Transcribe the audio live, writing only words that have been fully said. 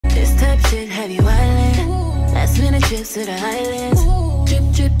shit have you wildin'. Last minute trips to the islands. Drip,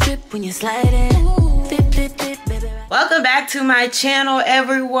 drip, drip when you're sliding. Dip, dip, dip, baby. Welcome back to my channel,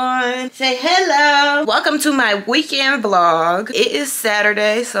 everyone. Say hello. Welcome to my weekend vlog. It is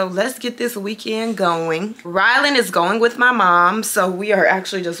Saturday, so let's get this weekend going. Rylan is going with my mom, so we are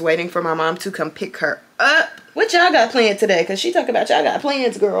actually just waiting for my mom to come pick her up. What y'all got planned today? Because she talking about y'all got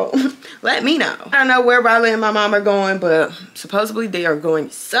plans, girl. Let me know. I don't know where Rylan and my mom are going, but supposedly they are going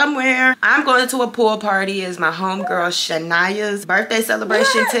somewhere. I'm going to a pool party. It's my homegirl Shania's birthday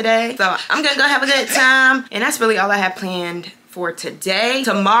celebration today. So I'm going to go have a good time. And that's really all I have planned for today.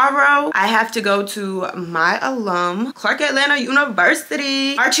 Tomorrow, I have to go to my alum, Clark Atlanta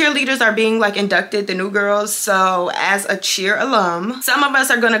University. Our cheerleaders are being like inducted, the new girls. So as a cheer alum, some of us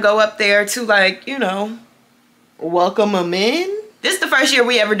are going to go up there to like, you know, welcome them in. This is the first year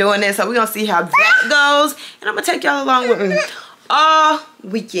we ever doing this, so we're gonna see how that goes. And I'm gonna take y'all along with me all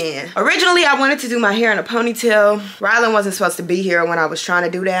weekend. Originally, I wanted to do my hair in a ponytail. Rylan wasn't supposed to be here when I was trying to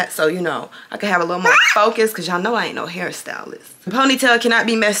do that, so you know, I could have a little more focus because y'all know I ain't no hairstylist. The ponytail cannot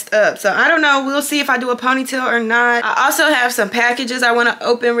be messed up, so I don't know. We'll see if I do a ponytail or not. I also have some packages I want to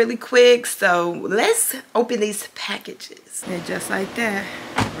open really quick, so let's open these packages. And just like that,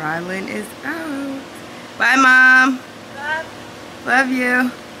 Rylan is out. Bye, Mom. Bye. Love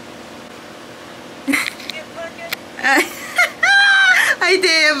you. I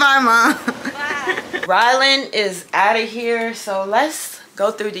did. Bye, Mom. Bye. Rylan is out of here, so let's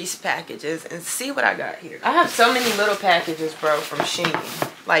go through these packages and see what I got here. I have so many little packages, bro, from Shein.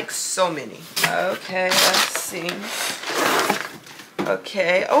 Like, so many. Okay, let's see.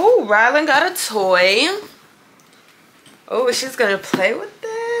 Okay. Oh, Rylan got a toy. Oh, she's gonna play with this.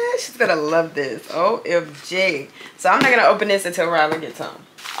 She's gonna love this. OMG. So I'm not gonna open this until Rylan gets home.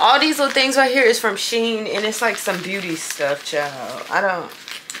 All these little things right here is from Shein, and it's like some beauty stuff, child. I don't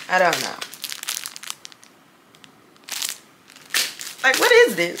know. Like, what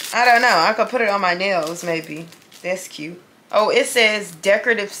is this? I don't know. I could put it on my nails, maybe. That's cute. Oh, it says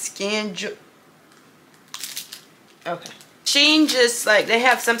decorative skin. Okay. Shein just like, they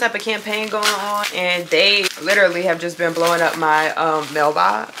have some type of campaign going on, and they literally have just been blowing up my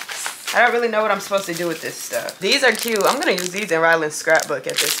mailbox. I don't really know what I'm supposed to do with this stuff. These are cute. I'm gonna use these in Rylan's scrapbook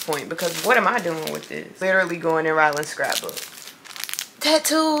at this point, because what am I doing with this? Literally going in Rylan's scrapbook.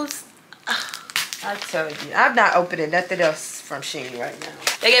 Tattoos. I tell you, I'm not opening nothing else from Shein right now.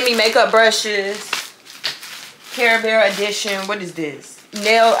 They gave me makeup brushes, Care Bear edition. What is this?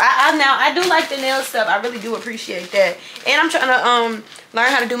 Nail. I do like the nail stuff. I really do appreciate that. And I'm trying to learn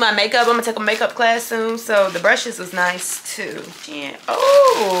how to do my makeup. I'm gonna take a makeup class soon, so the brushes was nice too. Yeah.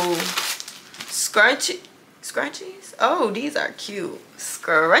 Oh, scrunchies. Oh, these are cute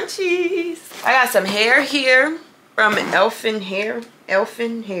scrunchies. I got some hair here from Elfin Hair.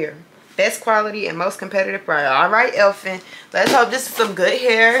 Best quality and most competitive price. All right, Elfin. Let's hope this is some good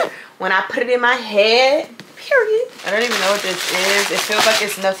hair when I put it in my head. Period. I don't even know what this is. It feels like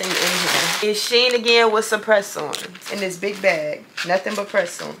it's nothing in here. It's Shein again with some press-ons in this big bag. Nothing but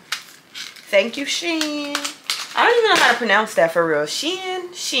press-on. Thank you, Shein. I don't even know how to pronounce that for real. Shein.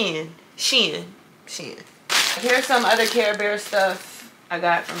 Here's some other Care Bear stuff I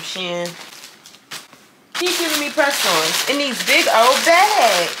got from Shein. Keep giving me press-ons in these big old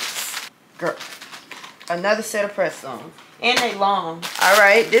bags. Girl, another set of press-ons. And they long. All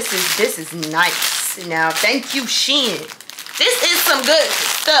right, this is nice. Now, thank you, Shein. This is some good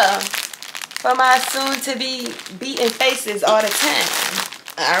stuff for my soon-to-be beating faces all the time.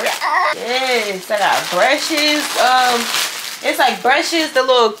 All right. Yes, I got brushes. It's like brushes, the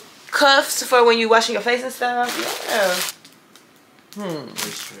little cuffs for when you washing your face and stuff. Yeah.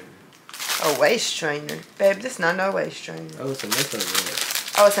 Waist trainer. A waist trainer. Babe, this is not no waist trainer. Oh, it's a makeup bag.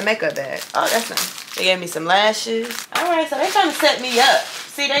 Oh, it's a makeup bag. Oh, that's nice. They gave me some lashes. All right, so they're trying to set me up.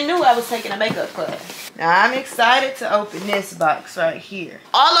 See, they knew I was taking a makeup class. Now, I'm excited to open this box right here.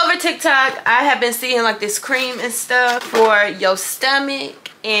 All over TikTok, I have been seeing like this cream and stuff for your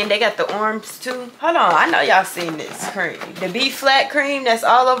stomach. And they got the arms too. Hold on, I know y'all seen this cream. The B-flat cream that's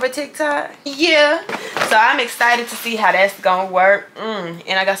all over TikTok. Yeah. So I'm excited to see how that's gonna work.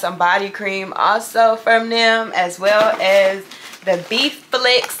 And I got some body cream also from them, as well as the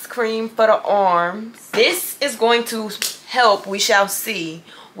B-Flex cream for the arms. This is going to help, we shall see,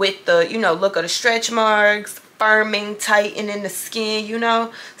 with the, you know, look of the stretch marks, firming, tightening the skin, you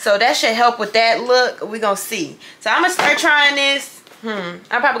know. So that should help with that look. We're gonna see. So I'm gonna start trying this. I'm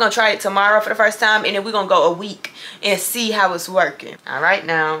probably gonna try it tomorrow for the first time, and then we're gonna go a week and see how it's working. All right,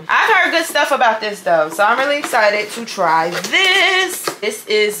 now I've heard good stuff about this though, so I'm really excited to try this. This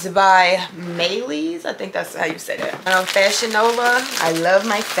is by Mayleys. I think that's how you say that. Fashion Nova. I love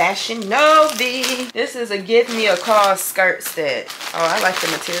my Fashion Novi. This is a give me a call skirt set. Oh, I like the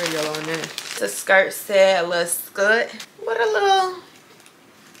material on this. It's a skirt set, a little skirt with a little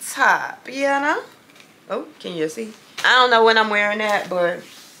top, you know? Oh, can you see? I don't know when I'm wearing that, but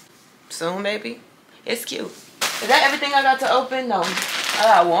soon, baby. It's cute. Is that everything I got to open? No. I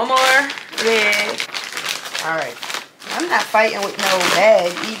got one more leg. All right. I'm not fighting with no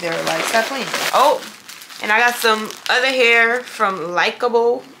bag either. Like, stop playing. Oh, and I got some other hair from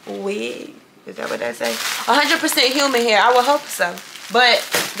Likeable Wig. Is that what that say? 100% human hair. I would hope so. But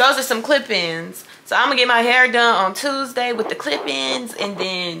those are some clip-ins. So I'm gonna get my hair done on Tuesday with the clip-ins. And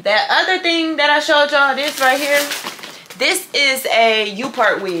then that other thing that I showed y'all, this right here. This is a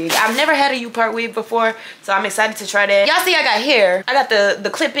U-part wig. I've never had a U-part wig before, so I'm excited to try that. Y'all see I got hair. I got the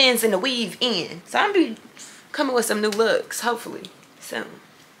clip-ins and the weave in. So I'm gonna be coming with some new looks, hopefully, soon.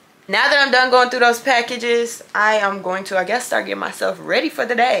 Now that I'm done going through those packages, I am going to, I guess, start getting myself ready for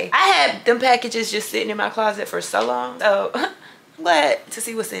the day. I had them packages just sitting in my closet for so long, so I'm glad to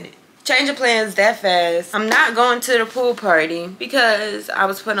see what's in it. Change of plans that fast. I'm not going to the pool party because I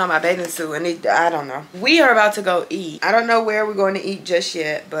was putting on my bathing suit and I don't know. We are about to go eat. I don't know where we're going to eat just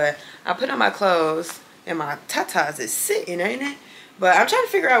yet, but I put on my clothes and my tatas is sitting, ain't it? But I'm trying to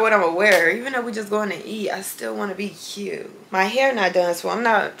figure out what I'm gonna wear. Even though we just going to eat, I still want to be cute. My hair not done, so I'm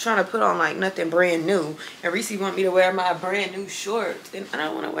not trying to put on like nothing brand new. And Ricci want me to wear my brand new shorts, and I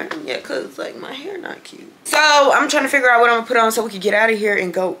don't want to wear them yet because like my hair not cute. So I'm trying to figure out what I'm gonna put on so we can get out of here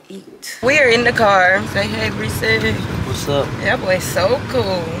and go eat. We are in the car. Say hey, Ricci. What's up? That boy's so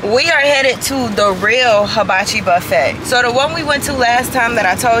cool. We are headed to the real hibachi buffet. So the one we went to last time that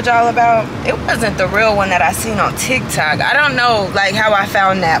I told y'all about, it wasn't the real one that I seen on TikTok. I don't know like how I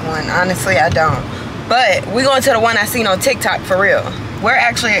found that one. Honestly, I don't. But we going to the one I seen on TikTok for real. We're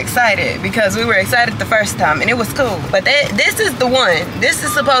actually excited because we were excited the first time and it was cool. But this is the one. This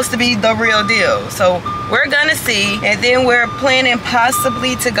is supposed to be the real deal. So we're gonna see, and then we're planning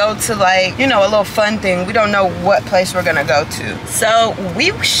possibly to go to like, you know, a little fun thing. We don't know what place we're gonna go to. So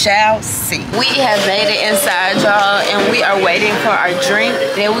we shall see. We have made it inside, y'all, and we are waiting for our drink.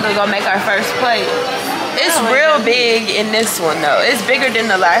 Then we're gonna go make our first plate. It's real big in this one though. It's bigger than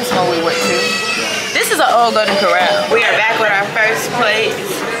the last one we went to. This is an old Golden Corral. We are back with our first plate.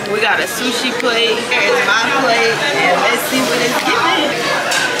 We got a sushi plate. Here is my plate. And let's see what it's giving.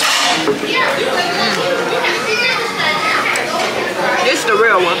 This is the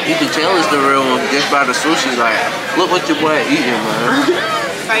real one. You can tell it's the real one just by the sushi. Like, look what your boy eating, man.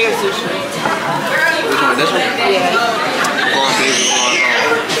 Try your sushi. Which one? This one? Yeah. Corn beef, corn.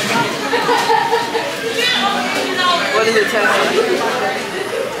 What does it taste like?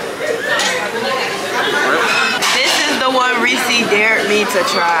 This is the one Ricci dared me to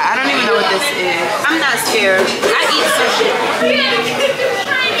try. I don't even know what this is. I'm not scared. I eat sushi.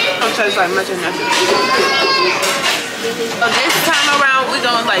 Don't taste like much of nothing. So this time around, we're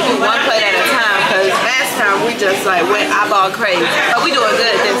gonna like do one plate at a time because last time we just like went eyeball crazy. But we doing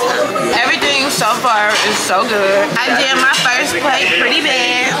good this time. Everything so far is so good. I did my first plate pretty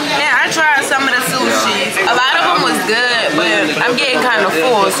bad. And I tried some of the sushis. A lot of them was good, but I'm getting kind of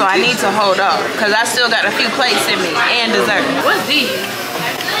full, so I need to hold off because I still got a few plates in me and dessert. What's these?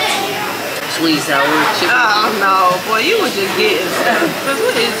 Sweet sour chicken. Oh no, boy, you was just getting stuff. Cause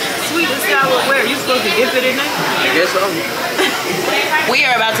what is sweet and sour? Where you supposed to dip it in there? I guess so. We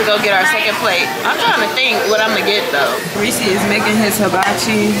are about to go get our second plate. I'm trying to think what I'm gonna get though. Ricci is making his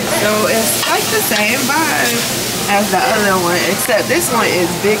hibachi, so it's like the same vibe as the other one, except this one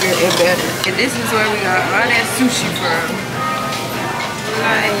is bigger and better. And this is where we got all that sushi from.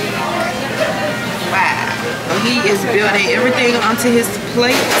 Like, wow. He is building everything onto his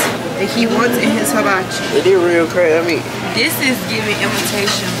plate that he wants in his hibachi. It is real crazy. I mean, this is giving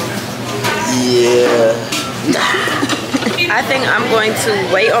imitation. yeah. I think I'm going to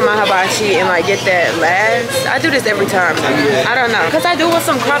wait on my hibachi and like get that last. I do this every time. I don't know. Because I do want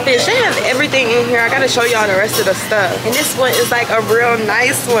some crawfish. They have everything in here. I got to show y'all the rest of the stuff. And this one is like a real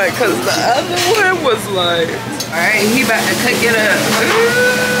nice one because the other one was like... Alright, he about to cook it up.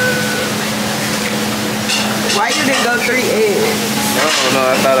 Why you didn't go 3 eggs? I don't know.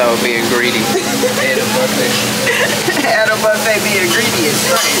 I thought I was being greedy. At a buffet. At a buffet being greedy is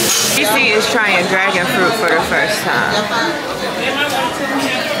crazy. Ricci is trying dragon fruit for the first time.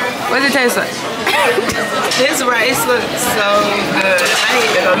 What does it taste like? This rice looks so good. I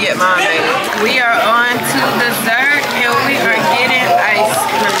need to go get mine, baby. We are on to dessert and we are getting ice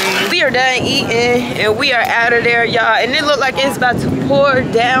cream. We are done eating and we are out of there, y'all. And it looked like it's about to pour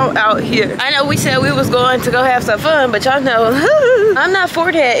down out here. I know we said we was going to go have some fun, but y'all know I'm not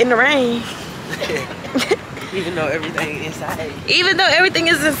for that in the rain. Even though everything inside. Even though everything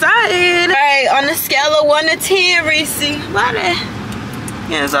is inside. All right, on the scale of 1 to 10, Reese. Why that?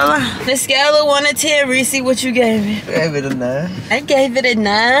 Yeah, it's all right. The scale of 1 to 10, Reese, what you gave it? I gave it a 9. I gave it a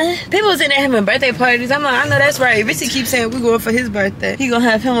 9. People was in there having birthday parties. I'm like, I know that's right. Reese keeps saying we going for his birthday. He gonna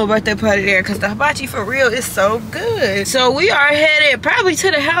have him a birthday party there because the hibachi for real is so good. So we are headed probably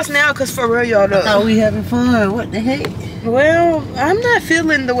to the house now because for real, y'all know. Oh, we having fun. What the heck? Well, I'm not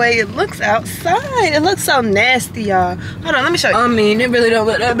feeling the way it looks outside. It looks so nasty, y'all. Hold on, let me show you. I mean, it really don't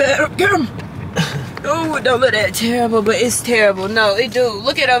look that bad. Oh, it don't look that terrible, but it's terrible. No, it do.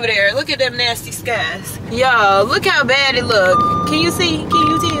 Look at over there. Look at them nasty skies. Y'all, look how bad it look. Can you see? Can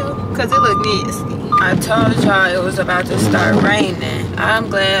you tell? Because it look nasty. I told y'all it was about to start raining.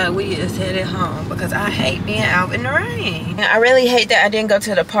 I'm glad we is headed home because I hate being out in the rain. And I really hate that I didn't go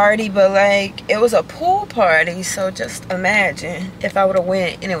to the party, but like it was a pool party. So just imagine if I would have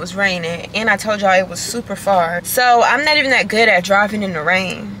went and it was raining. And I told y'all it was super far. So I'm not even that good at driving in the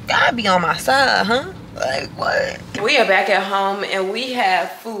rain. Gotta be on my side, huh? Like what? We are back at home and we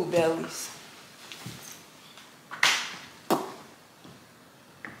have food bellies.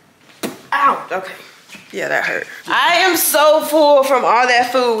 Ow, okay. Yeah, that hurt. I am so full from all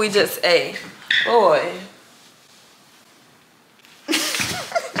that food we just ate. Boy.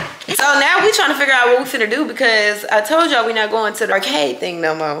 So now we trying to figure out what we finna do because I told y'all we not going to the arcade thing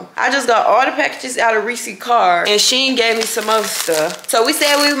no more. I just got all the packages out of Ricci's car and Sheen gave me some more stuff. So we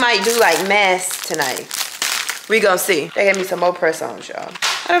said we might do like masks tonight. We gonna see. They gave me some more press-ons, y'all.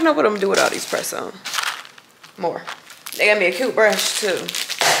 I don't know what I'm gonna do with all these press-ons. More. They got me a cute brush too.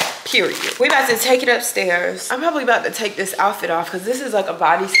 Period. We about to take it upstairs. I'm probably about to take this outfit off because this is like a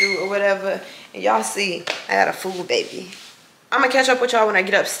bodysuit or whatever. And y'all see, I got a food baby. I'm gonna catch up with y'all when I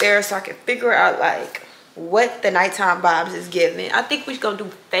get upstairs so I can figure out like what the nighttime vibes is giving. I think we're gonna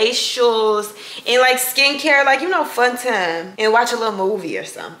do facials and like skincare, like, you know, fun time, and watch a little movie or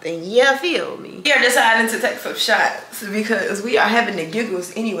something. Yeah, feel me. We are deciding to take some shots because we are having the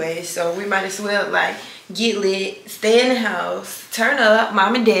giggles anyway, so we might as well like get lit, stay in the house, turn up,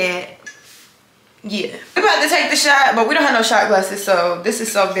 mom and dad. Yeah, we're about to take the shot, but we don't have no shot glasses, so this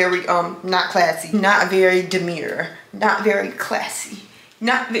is so very not classy, not very demure, not very classy,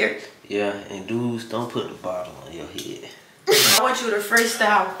 not very. Yeah, and dudes, don't put the bottle on your head. I want you to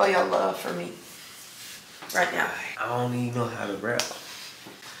freestyle for your love for me right now. I don't even know how to rap,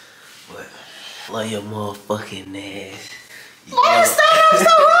 but love your motherfucking ass. Why you start off so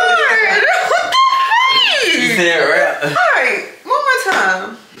hard? You said rap. Alright, one more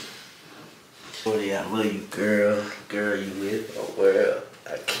time. Shorty, I love you, girl. Girl, you with my world.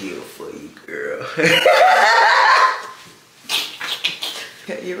 I kill for you, girl.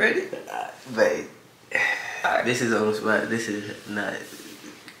 Okay, you ready? Babe. Right. This is on the spot. This is not.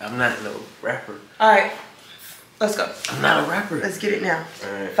 I'm not no rapper. Alright, let's go. I'm not a rapper. Let's get it now.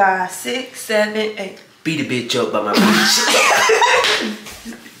 Alright. 5, 6, 7, 8. Beat a bitch up by my bitch.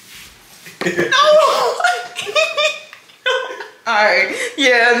 No! Alright,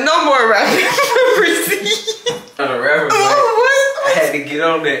 yeah, no more rapping. I'm a rapper, but I had to get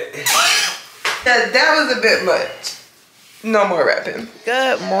on that. That was a bit much. No more rapping.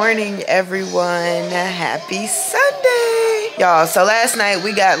 Good morning, everyone. Happy Sunday. Y'all, so last night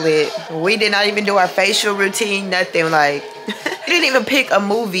we got lit. We did not even do our facial routine, nothing. Like, we didn't even pick a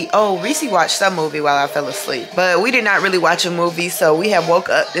movie. Oh, Reese watched some movie while I fell asleep. But we did not really watch a movie, so we have woke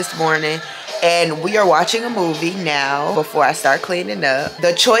up this morning and we are watching a movie now before I start cleaning up.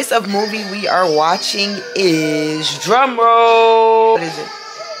 The choice of movie we are watching is, drum roll. What is it?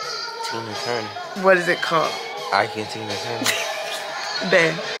 Tina Turner. What is it called? I can Tina Turner.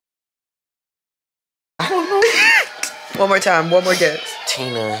 Ben. I don't know. One more time, one more guess.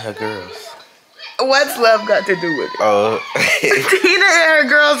 Tina and her girls. What's love got to do with it? Oh. Tina and her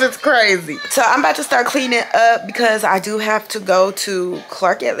girls is crazy. So I'm about to start cleaning up because I do have to go to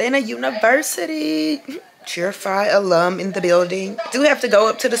Clark Atlanta University. Surefire alum in the building. Do have to go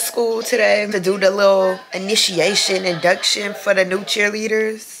up to the school today to do the little initiation induction for the new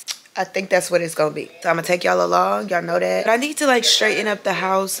cheerleaders. I think that's what it's gonna be. So I'm gonna take y'all along, y'all know that. But I need to like straighten up the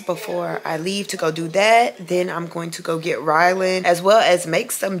house before I leave to go do that. Then I'm going to go get Rylan, as well as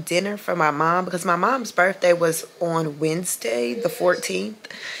make some dinner for my mom because my mom's birthday was on Wednesday, the 14th.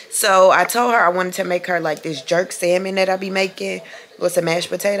 So I told her I wanted to make her like this jerk salmon that I be making with some mashed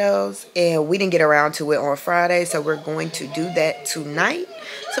potatoes, and we didn't get around to it on Friday, so we're going to do that tonight.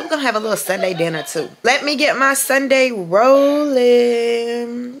 So we're gonna have a little Sunday dinner too. Let me get my Sunday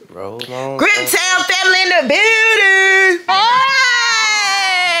rolling. Roll on. Griptown family in the building.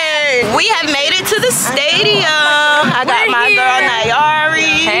 Hey! We have made it to the stadium. I got my girl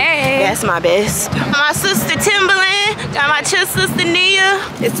Nayari. Hey. That's my best. My sister Timberland. Got my cheer sister Nia.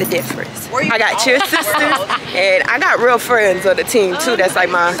 It's a difference. I got cheer sisters and I got real friends on the team too. That's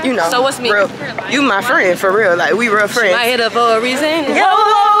like my, you know. So what's me? Real, you my friend for real. Like we real friends. I hit up for a reason.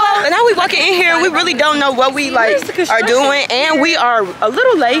 And now we walking in here, we really don't know what we like are doing, and we are a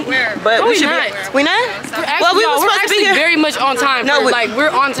little late, but we should be. We not? Well, we were supposed to be here. Very much on time. No,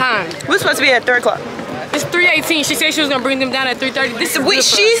 we're on time. We're supposed to be at 3 o'clock. It's 3:18. She said she was gonna bring them down at 3:30. This is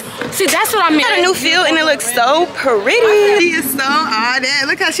See, that's what I mean. Got a new field, and it looks so pretty. She is so all that.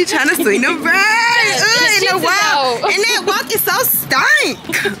 Look how she trying to swing the bird. In the walk, and that walk is so stank.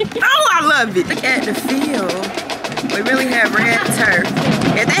 Oh, I love it. Look at the field. We really have red turf.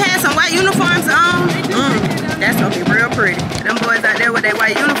 If they had some white uniforms on, that's gonna be real pretty. Them boys out there with their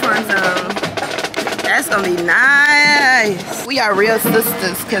white uniforms on, that's gonna be nice. We are real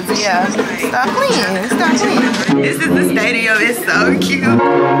sisters, cause yeah. Stop playing, stop playing. This is the stadium, it's so cute.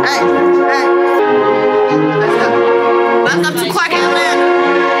 Hey, hey. Let's go. Welcome to Clark, Atlanta.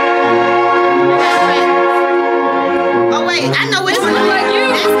 Oh wait, I know which one. Like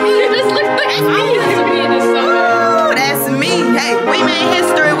you. That's me. This looks like That's me. Ooh, that's me. Hey, we made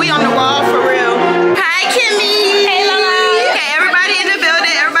history. We on the wall for real. Hi, Kimmy. Hey, Lala. Okay, everybody in the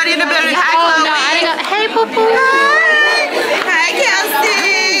building. Everybody in the building. Hi, Chloe. No, I didn't. Hey, Poo Poo. Hi,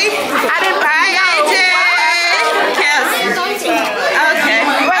 Kelsey. I didn't buy AJ. Kelsey. Okay.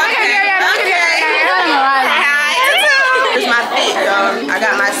 Hi. This is my fit, y'all. I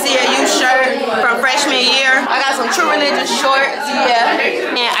got my CAU shirt from freshman year. I got some True Religion shorts. Yeah.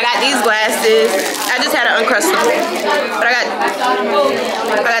 And I got these glasses. I just had an Uncrustable. But I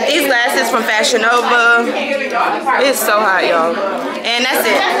got these glasses from Fashion Nova. It's so hot, y'all. And that's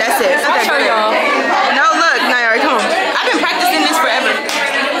it. That's it. I'll show y'all. No, look, Nayari, come on. I've been practicing this forever.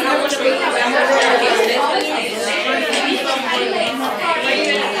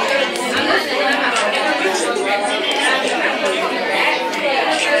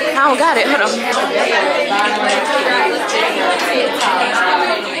 I don't got it. Hold on.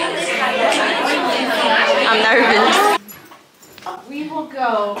 I'm nervous. We will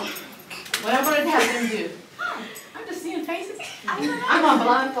go. What I'm going to have them do. I'm just seeing faces. I'm going to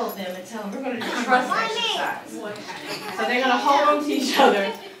blindfold them and tell them we're going to do trust exercise. So they're going to hold on to each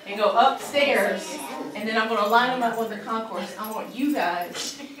other and go upstairs. And then I'm going to line them up with the concourse. I want you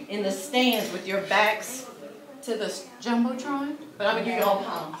guys in the stands with your backs to the Jumbotron. But I'm going to give you all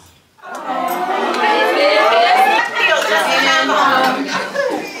palms.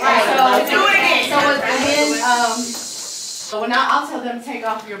 So now I'll tell them to take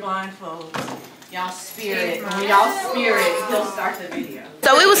off your blindfolds. Y'all spirit. When y'all spirit, he'll start the video.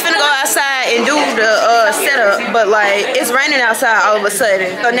 So we was finna go outside and do the setup, but like it's raining outside all of a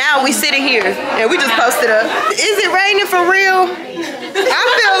sudden. So now we sitting here and we just posted up. Is it raining for real? I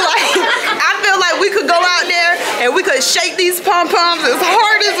feel like we could go out there and we could shake these pom-poms as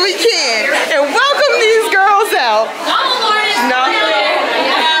hard as we can and welcome these girls out. No.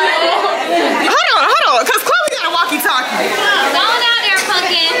 Hold on, cause Chloe got a walkie-talkie. Going out there,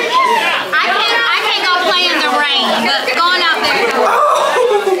 pumpkin. I can't go play in the rain, but going out there.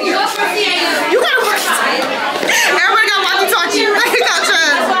 You got a walkie-talkie. Everybody got walkie-talkie. They got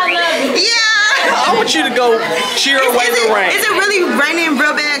trust. Yeah. I want you to go cheer away the rain. Is it really raining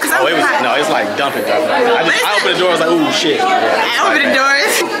real bad? Cause No, it's like dumping. I opened the door. I was like, ooh, shit. I opened the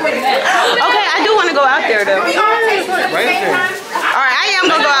doors. Okay, I do want to go out there though. Right there. All right, I am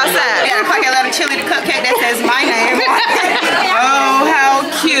gonna go outside. We got a pocket letter chili the cupcake that says my name. Oh, how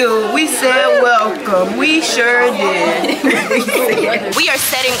cute. We said welcome. We sure did. We are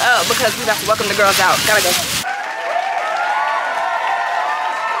setting up because we got to welcome the girls out. Gotta go.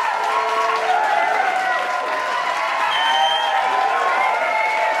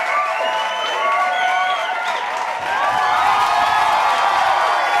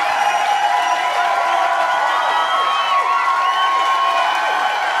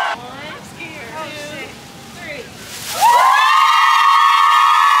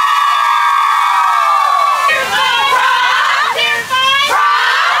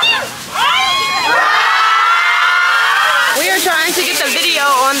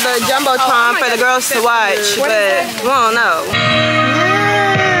 On the Jumbotron for the girls to watch, but we don't know.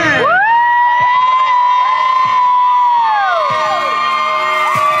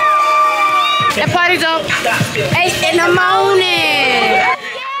 That party's on 8 in the morning.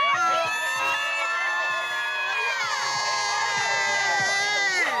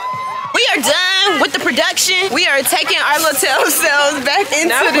 We are done. done with the production. We are taking our little selves back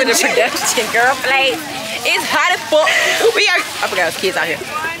into the production, girl. Like, it's hot as fuck. We are. I forgot there's kids out here.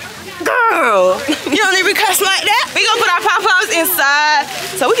 Girl, you don't even cuss like that. We gonna put our pom-poms inside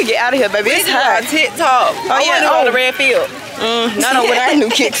so we can get out of here, baby. It's hot. TikTok. Oh yeah, on the red field. Not on with our new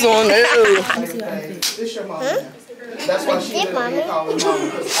kicks on. No. This your mom. That's why she didn't call her mom.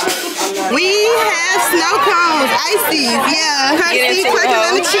 We have snow cones, ices, yeah. Kirsty clicking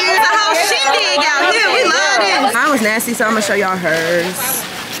on the cheers. The whole shindig out here. We love it. Mine was nasty, so I'm gonna show y'all hers.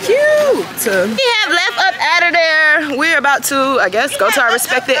 Cute. We have left up out of there. We're about to, I guess, go to our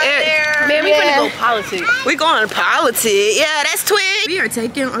respective area. Man, we finna go politics. We going politics. Yeah, that's Twig. We are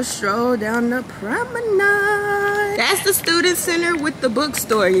taking a stroll down the promenade. That's the student center with the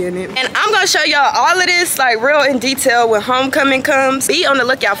bookstore in it. And I'm gonna show y'all all of this like real in detail when homecoming comes. Be on the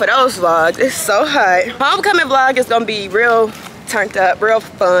lookout for those vlogs. It's so hot. Homecoming vlog is gonna be real turned up, real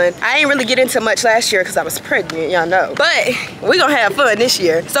fun. I ain't really get into much last year because I was pregnant, y'all know. But we gonna have fun this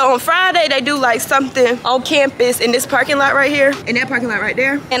year. So on Friday, they do like something on campus in this parking lot right here, in that parking lot right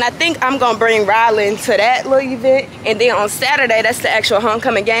there. And I think I'm gonna bring Rylan to that little event. And then on Saturday, that's the actual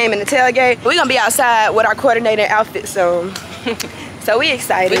homecoming game and the tailgate. We're gonna be outside with our coordinated outfits on. So we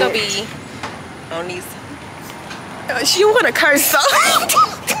excited. We gonna be on these. She wanna curse so.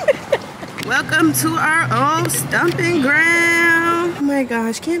 Welcome to our old stomping ground. Oh my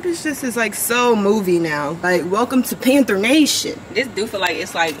gosh, campus just is like so movie now. Like, welcome to Panther Nation. This do feel like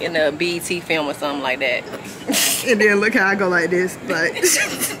it's like in a BET film or something like that. And then look how I go like this, but.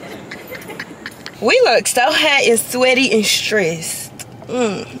 We look so hot and sweaty and stressed.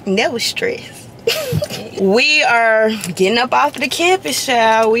 That was stress. We are getting up off the campus,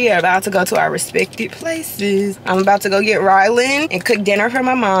 child. We are about to go to our respective places. I'm about to go get Rylan and cook dinner for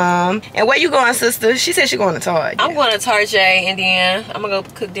my mom. And where you going, sister? She said she's going to Target. I'm going to Target and then I'm gonna go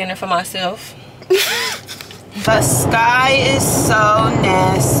cook dinner for myself. The sky is so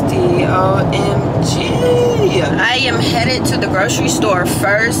nasty, OMG. I am headed to the grocery store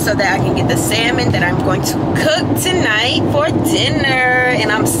first so that I can get the salmon that I'm going to cook tonight for dinner.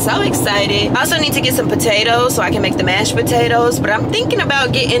 And I'm so excited. I also need to get some potatoes so I can make the mashed potatoes. But I'm thinking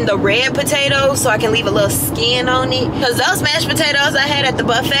about getting the red potatoes so I can leave a little skin on it. Because those mashed potatoes I had at the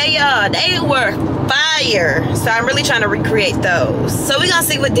buffet, y'all, they were fire. So I'm really trying to recreate those. So we're gonna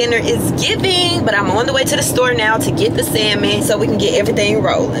see what dinner is giving. But I'm on the way to the store now to get the salmon so we can get everything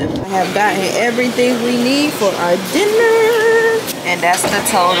rolling. I have gotten everything we need for our dinner. And that's the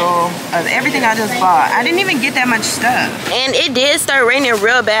total of everything I just bought. I didn't even get that much stuff. And it did start raining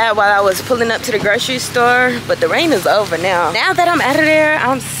real bad while I was pulling up to the grocery store. But the rain is over now. Now that I'm out of there,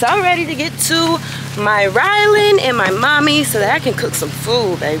 I'm so ready to get to my Rylan and my mommy so that I can cook some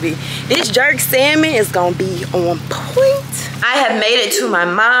food, baby. This jerk salmon is gonna be on point. I have made it to my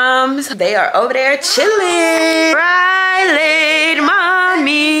mom's. They are over there chilling. Rylan,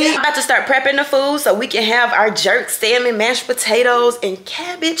 mommy. I'm about to start prepping the food so we can have our jerk salmon, mashed potatoes, and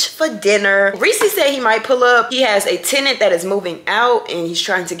cabbage for dinner. Ricci said he might pull up. He has a tenant that is moving out and he's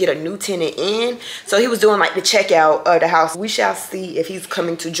trying to get a new tenant in. So he was doing like the checkout of the house. We shall see if he's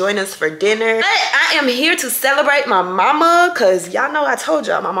coming to join us for dinner. But I am here to celebrate my mama because y'all know I told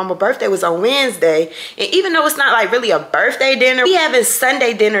y'all my mama's birthday was on Wednesday. And even though it's not like really a birthday dinner, we having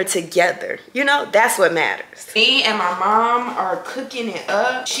Sunday dinner together. You know, that's what matters. Me and my mom are cooking it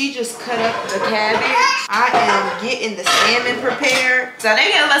up. She just cut up the cabbage. I am getting the salmon prepared. So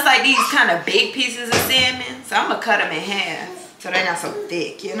they gave us like these kind of big pieces of salmon. So I'm gonna cut them in half so they're not so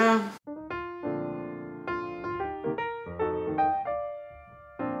thick, you know?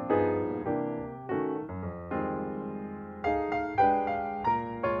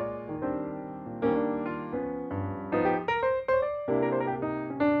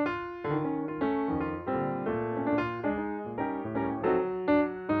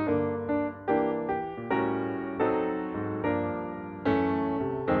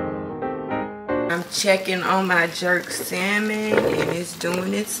 I'm checking on my jerk salmon and it's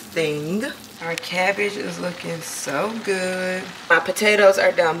doing its thing. Our cabbage is looking so good. My potatoes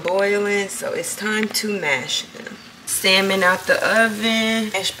are done boiling, so it's time to mash them. Salmon out the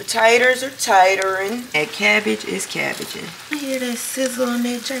oven. Mashed potatoes are titering. And cabbage is cabbaging. I hear that sizzle on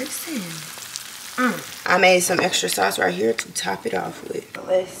that jerk salmon. I made some extra sauce right here to top it off with.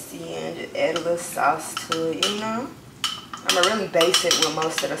 Let's see, and just add a little sauce to it, you know? I'm gonna really base it with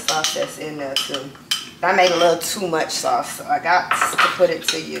most of the sauce that's in there too. I made a little too much sauce, so I got to put it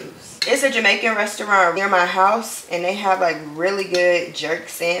to use. It's a Jamaican restaurant near my house, and they have like really good jerk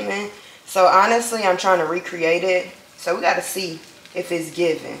salmon. So honestly, I'm trying to recreate it. So we gotta see if it's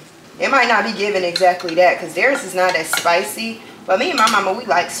given. It might not be given exactly that, because theirs is not as spicy, But me and my mama, we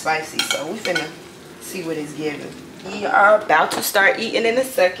like spicy, so we finna see what it's giving. We are about to start eating in a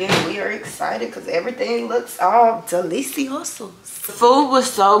second. We are excited because everything looks all delicioso. Food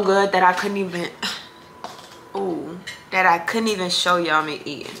was so good that I couldn't even, show y'all me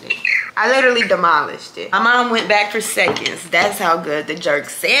eating it. I literally demolished it. My mom went back for seconds. That's how good the jerk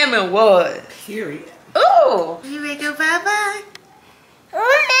salmon was. Period. Ooh. You make a bye-bye?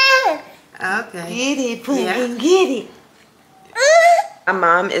 Okay. Get it, Pumpkin, get it. My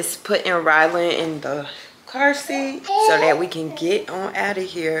mom is putting Rylan in the car seat so that we can get on out of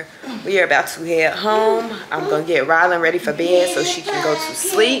here. We are about to head home. I'm gonna get Rylan ready for bed so she can go to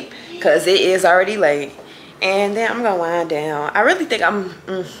sleep because it is already late. And then I'm gonna wind down. I really think I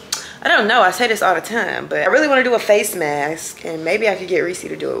don't know, I say this all the time, but I really want to do a face mask and maybe I could get Ricci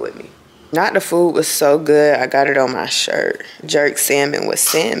to do it with me. Not the food was so good, I got it on my shirt. Jerk salmon with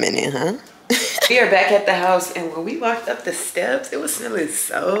salmon in, huh? We are back at the house, and when we walked up the steps, it was smelling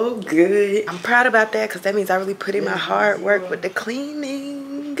so good. I'm proud about that because that means I really put in my hard work with the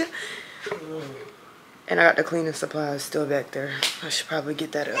cleaning. And I got the cleaning supplies still back there. I should probably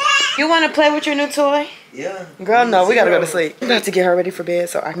get that up. You want to play with your new toy? Yeah. Girl, no, we got to go to sleep. I'm about to get her ready for bed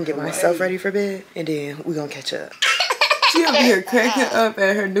so I can get myself ready for bed. And then we going to catch up. She over here cracking up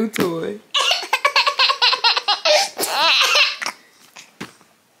at her new toy.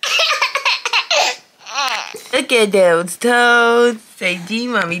 Look at those toes. Say, G,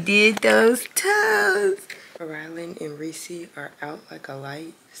 mommy did those toes. Rylan and Ricci are out like a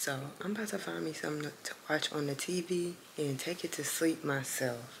light. So I'm about to find me something to watch on the TV and take it to sleep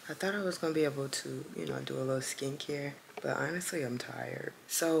myself. I thought I was going to be able to, you know, do a little skincare. But honestly, I'm tired.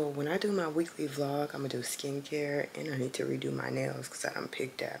 So when I do my weekly vlog, I'm going to do skincare and I need to redo my nails because I done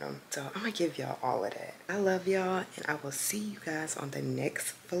picked at them. So I'm going to give y'all all of that. I love y'all and I will see you guys on the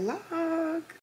next vlog.